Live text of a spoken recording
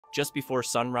Just before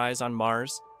sunrise on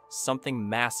Mars, something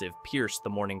massive pierced the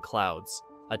morning clouds,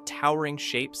 a towering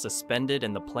shape suspended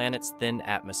in the planet's thin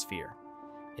atmosphere.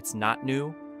 It's not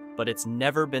new, but it's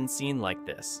never been seen like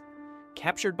this.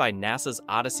 Captured by NASA's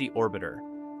Odyssey orbiter,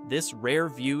 this rare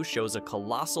view shows a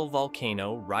colossal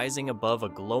volcano rising above a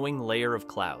glowing layer of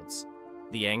clouds.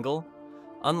 The angle?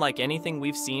 Unlike anything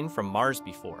we've seen from Mars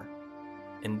before.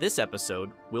 In this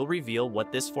episode, we'll reveal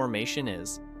what this formation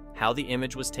is, how the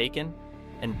image was taken,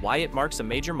 and why it marks a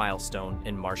major milestone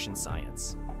in Martian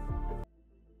science.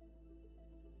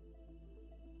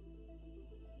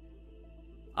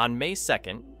 On May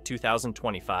 2,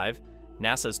 2025,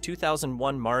 NASA's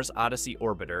 2001 Mars Odyssey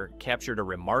orbiter captured a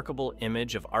remarkable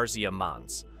image of Arsia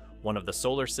Mons, one of the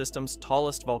solar system's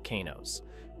tallest volcanoes,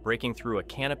 breaking through a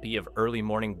canopy of early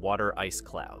morning water ice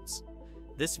clouds.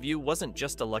 This view wasn't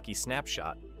just a lucky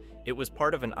snapshot, it was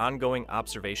part of an ongoing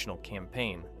observational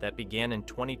campaign that began in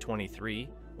 2023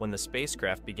 when the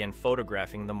spacecraft began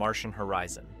photographing the Martian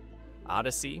horizon.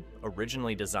 Odyssey,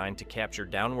 originally designed to capture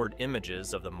downward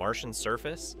images of the Martian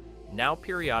surface, now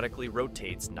periodically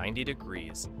rotates 90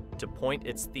 degrees to point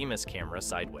its Themis camera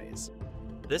sideways.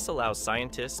 This allows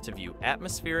scientists to view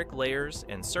atmospheric layers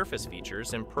and surface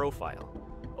features in profile,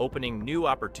 opening new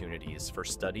opportunities for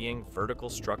studying vertical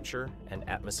structure and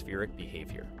atmospheric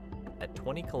behavior. At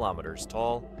 20 kilometers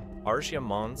tall, Arsia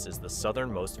Mons is the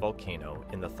southernmost volcano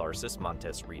in the Tharsis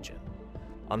Montes region.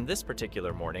 On this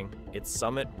particular morning, its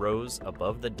summit rose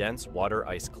above the dense water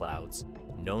ice clouds,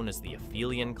 known as the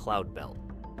aphelion cloud belt.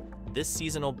 This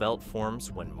seasonal belt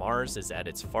forms when Mars is at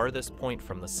its farthest point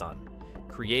from the Sun,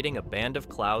 creating a band of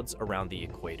clouds around the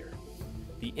equator.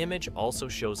 The image also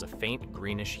shows a faint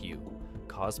greenish hue,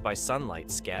 caused by sunlight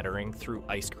scattering through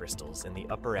ice crystals in the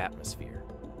upper atmosphere.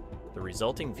 The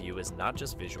resulting view is not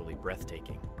just visually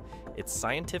breathtaking, it's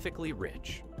scientifically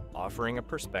rich, offering a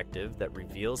perspective that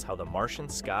reveals how the Martian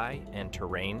sky and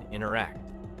terrain interact.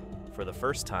 For the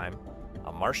first time,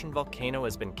 a Martian volcano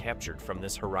has been captured from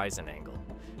this horizon angle,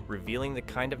 revealing the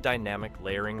kind of dynamic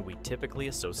layering we typically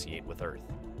associate with Earth.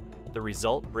 The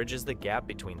result bridges the gap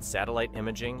between satellite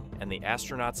imaging and the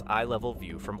astronaut's eye-level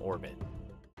view from orbit.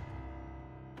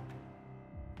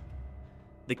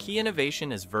 The key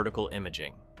innovation is vertical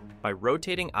imaging. By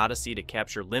rotating Odyssey to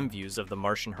capture limb views of the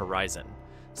Martian horizon,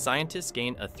 scientists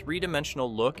gain a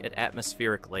three-dimensional look at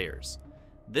atmospheric layers.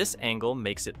 This angle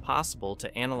makes it possible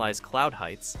to analyze cloud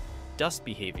heights, dust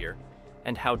behavior,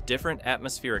 and how different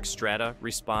atmospheric strata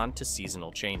respond to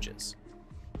seasonal changes.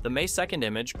 The May 2nd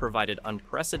image provided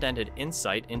unprecedented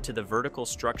insight into the vertical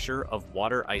structure of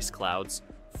water ice clouds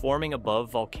forming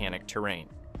above volcanic terrain.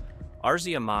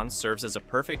 Arsia Mons serves as a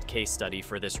perfect case study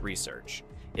for this research.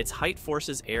 Its height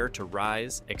forces air to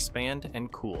rise, expand,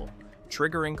 and cool,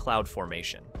 triggering cloud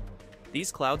formation.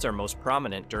 These clouds are most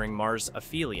prominent during Mars'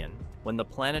 aphelion, when the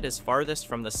planet is farthest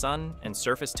from the Sun and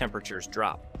surface temperatures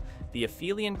drop. The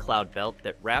aphelion cloud belt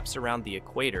that wraps around the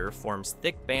equator forms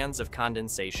thick bands of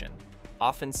condensation,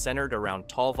 often centered around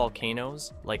tall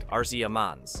volcanoes like Arsia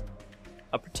Mons.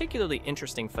 A particularly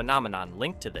interesting phenomenon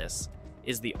linked to this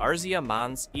is the Arsia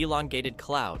Mons elongated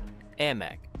cloud,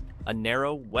 AMEC, a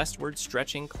narrow, westward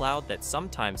stretching cloud that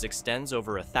sometimes extends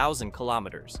over 1,000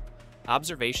 kilometers.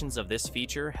 Observations of this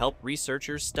feature help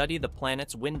researchers study the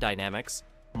planet's wind dynamics,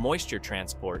 moisture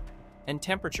transport, and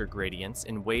temperature gradients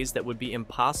in ways that would be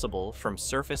impossible from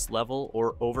surface level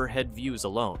or overhead views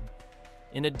alone.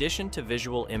 In addition to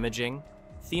visual imaging,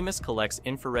 Themis collects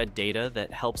infrared data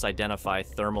that helps identify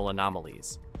thermal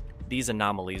anomalies. These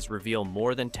anomalies reveal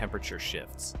more than temperature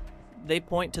shifts. They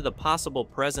point to the possible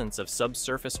presence of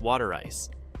subsurface water ice.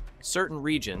 Certain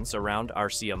regions around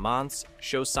Arsia Mons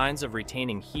show signs of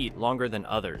retaining heat longer than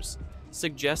others,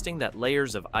 suggesting that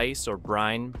layers of ice or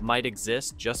brine might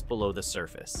exist just below the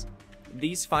surface.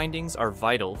 These findings are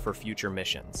vital for future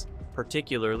missions,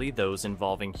 particularly those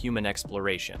involving human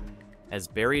exploration, as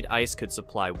buried ice could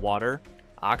supply water,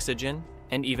 oxygen,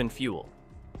 and even fuel.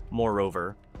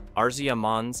 Moreover, Arsia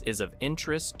Mons is of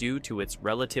interest due to its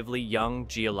relatively young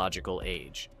geological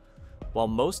age. While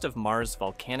most of Mars'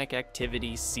 volcanic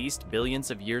activity ceased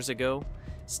billions of years ago,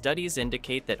 studies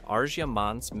indicate that Arsia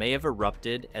Mons may have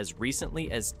erupted as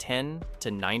recently as 10 to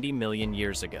 90 million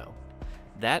years ago.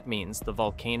 That means the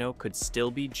volcano could still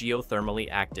be geothermally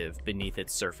active beneath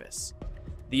its surface.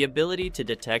 The ability to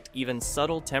detect even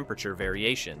subtle temperature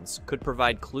variations could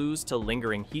provide clues to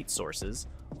lingering heat sources,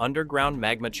 underground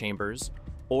magma chambers,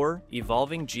 or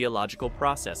evolving geological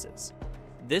processes.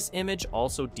 This image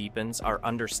also deepens our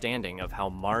understanding of how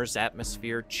Mars'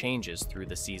 atmosphere changes through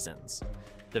the seasons.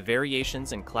 The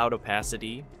variations in cloud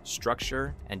opacity,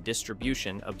 structure, and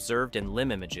distribution observed in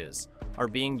LIM images are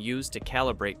being used to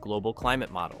calibrate global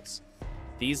climate models.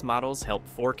 These models help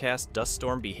forecast dust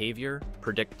storm behavior,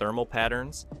 predict thermal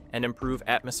patterns, and improve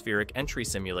atmospheric entry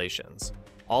simulations,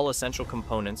 all essential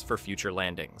components for future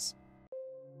landings.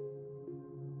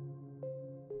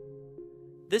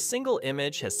 This single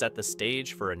image has set the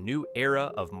stage for a new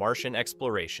era of Martian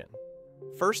exploration.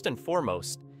 First and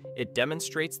foremost, it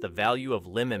demonstrates the value of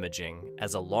LIM imaging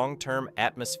as a long-term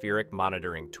atmospheric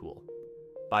monitoring tool.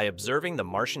 By observing the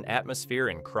Martian atmosphere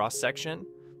in cross-section,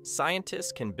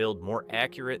 scientists can build more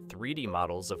accurate 3D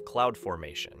models of cloud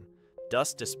formation,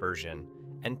 dust dispersion,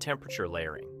 and temperature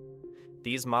layering.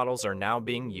 These models are now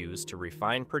being used to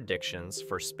refine predictions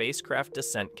for spacecraft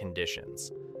descent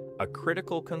conditions, a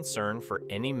critical concern for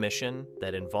any mission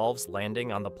that involves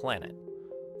landing on the planet.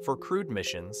 For crewed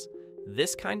missions,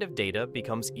 this kind of data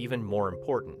becomes even more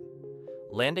important.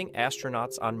 Landing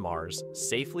astronauts on Mars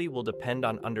safely will depend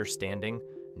on understanding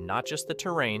not just the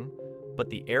terrain, but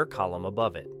the air column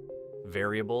above it.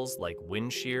 Variables like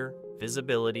wind shear,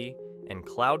 visibility, and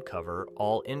cloud cover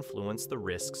all influence the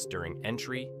risks during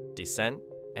entry, descent,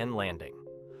 and landing.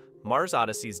 Mars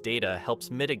Odyssey's data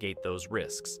helps mitigate those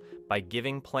risks by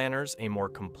giving planners a more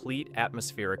complete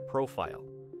atmospheric profile.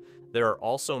 There are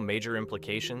also major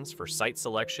implications for site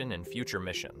selection in future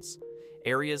missions.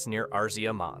 Areas near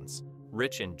Arsia Mons,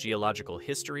 rich in geological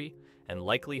history and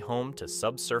likely home to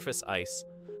subsurface ice,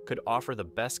 could offer the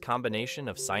best combination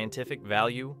of scientific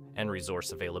value and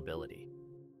resource availability.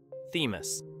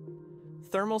 Themis.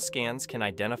 Thermal scans can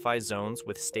identify zones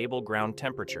with stable ground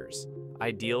temperatures,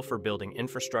 ideal for building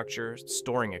infrastructure,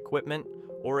 storing equipment,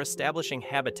 or establishing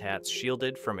habitats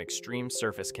shielded from extreme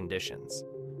surface conditions.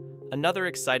 Another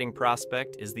exciting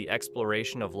prospect is the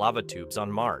exploration of lava tubes on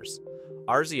Mars.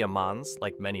 Arsia Mons,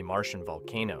 like many Martian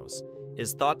volcanoes,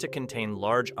 is thought to contain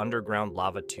large underground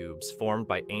lava tubes formed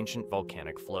by ancient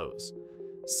volcanic flows.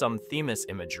 Some Themis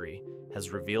imagery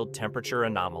has revealed temperature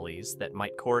anomalies that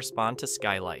might correspond to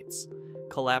skylights,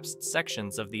 collapsed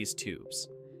sections of these tubes.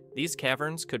 These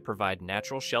caverns could provide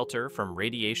natural shelter from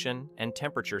radiation and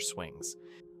temperature swings.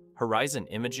 Horizon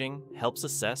imaging helps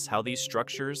assess how these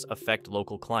structures affect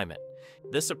local climate.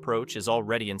 This approach is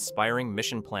already inspiring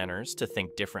mission planners to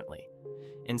think differently.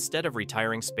 Instead of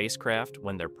retiring spacecraft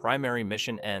when their primary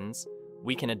mission ends,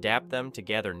 we can adapt them to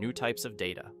gather new types of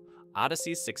data.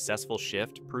 Odyssey's successful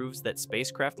shift proves that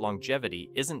spacecraft longevity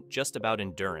isn't just about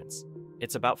endurance,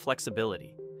 it's about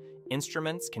flexibility.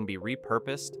 Instruments can be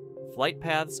repurposed, flight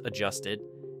paths adjusted,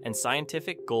 and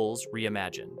scientific goals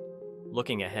reimagined.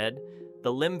 Looking ahead,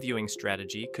 the LIM viewing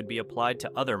strategy could be applied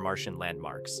to other Martian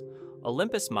landmarks.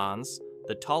 Olympus Mons,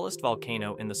 the tallest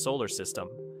volcano in the solar system,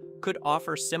 could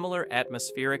offer similar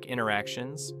atmospheric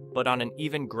interactions, but on an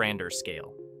even grander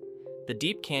scale. The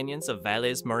deep canyons of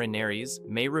Valles Marineris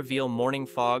may reveal morning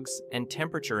fogs and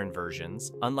temperature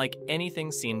inversions unlike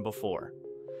anything seen before.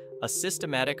 A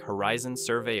systematic horizon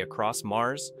survey across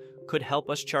Mars could help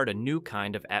us chart a new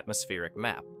kind of atmospheric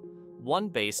map, one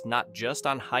based not just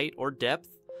on height or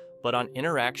depth, but on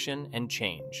interaction and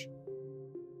change.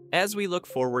 As we look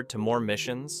forward to more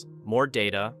missions, more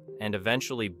data, and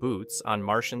eventually boots on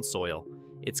Martian soil,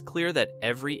 it's clear that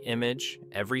every image,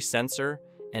 every sensor,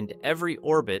 and every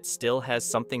orbit still has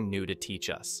something new to teach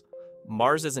us.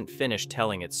 Mars isn't finished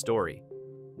telling its story.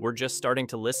 We're just starting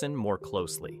to listen more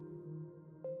closely.